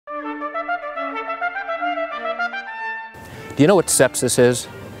Do you know what sepsis is?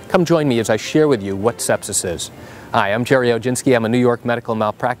 Come join me as I share with you what sepsis is. Hi, I'm Gerry Oginski. I'm a New York medical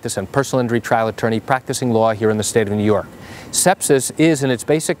malpractice and personal injury trial attorney practicing law here in the state of New York. Sepsis is, in its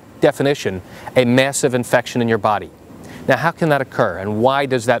basic definition, a massive infection in your body. Now, how can that occur, and why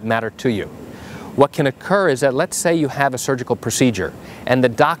does that matter to you? What can occur is that, let's say you have a surgical procedure and the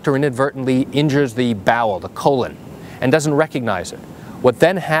doctor inadvertently injures the bowel, the colon, and doesn't recognize it. What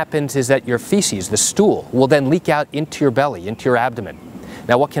then happens is that your feces, the stool, will then leak out into your belly, into your abdomen.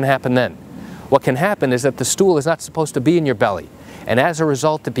 Now, what can happen then? What can happen is that the stool is not supposed to be in your belly, and as a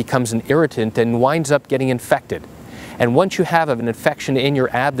result it becomes an irritant and winds up getting infected. And once you have an infection in your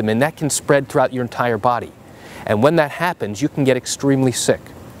abdomen, that can spread throughout your entire body. And when that happens, you can get extremely sick.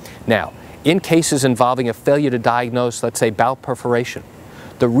 Now, in cases involving a failure to diagnose, let's say, bowel perforation,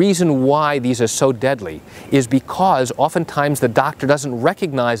 the reason why these are so deadly is because oftentimes the doctor doesn't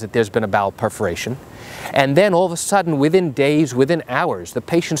recognize that there's been a bowel perforation, and then all of a sudden, within days, within hours, the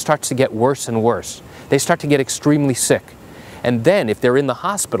patient starts to get worse and worse. They start to get extremely sick. And then, if they're in the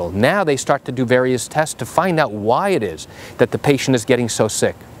hospital, now they start to do various tests to find out why it is that the patient is getting so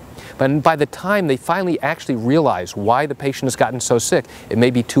sick. But by the time they finally actually realize why the patient has gotten so sick, it may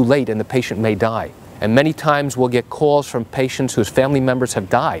be too late and the patient may die. And many times we'll get calls from patients whose family members have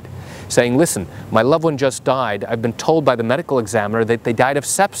died, saying, listen, my loved one just died. I've been told by the medical examiner that they died of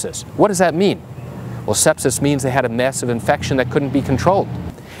sepsis. What does that mean? Well, sepsis means they had a massive infection that couldn't be controlled.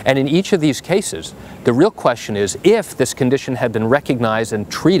 And in each of these cases, the real question is, if this condition had been recognized and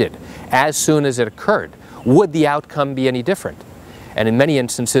treated as soon as it occurred, would the outcome be any different? And in many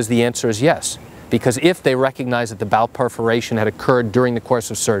instances, the answer is yes. Because if they recognized that the bowel perforation had occurred during the course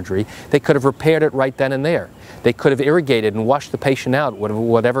of surgery, they could have repaired it right then and there. They could have irrigated and washed the patient out,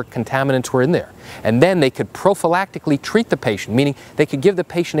 whatever contaminants were in there. And then they could prophylactically treat the patient, meaning they could give the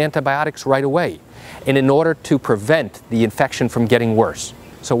patient antibiotics right away, and in order to prevent the infection from getting worse.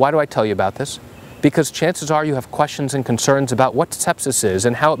 So why do I tell you about this? Because chances are you have questions and concerns about what sepsis is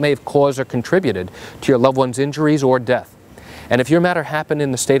and how it may have caused or contributed to your loved one's injuries or death. And if your matter happened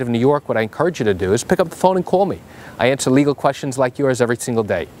in the state of New York, what I encourage you to do is pick up the phone and call me. I answer legal questions like yours every single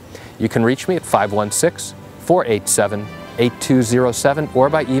day. You can reach me at 516-487-8207 or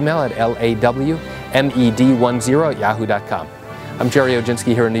by email at lawmed10@yahoo.com. I'm Gerry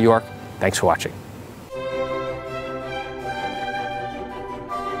Oginski here in New York. Thanks for watching.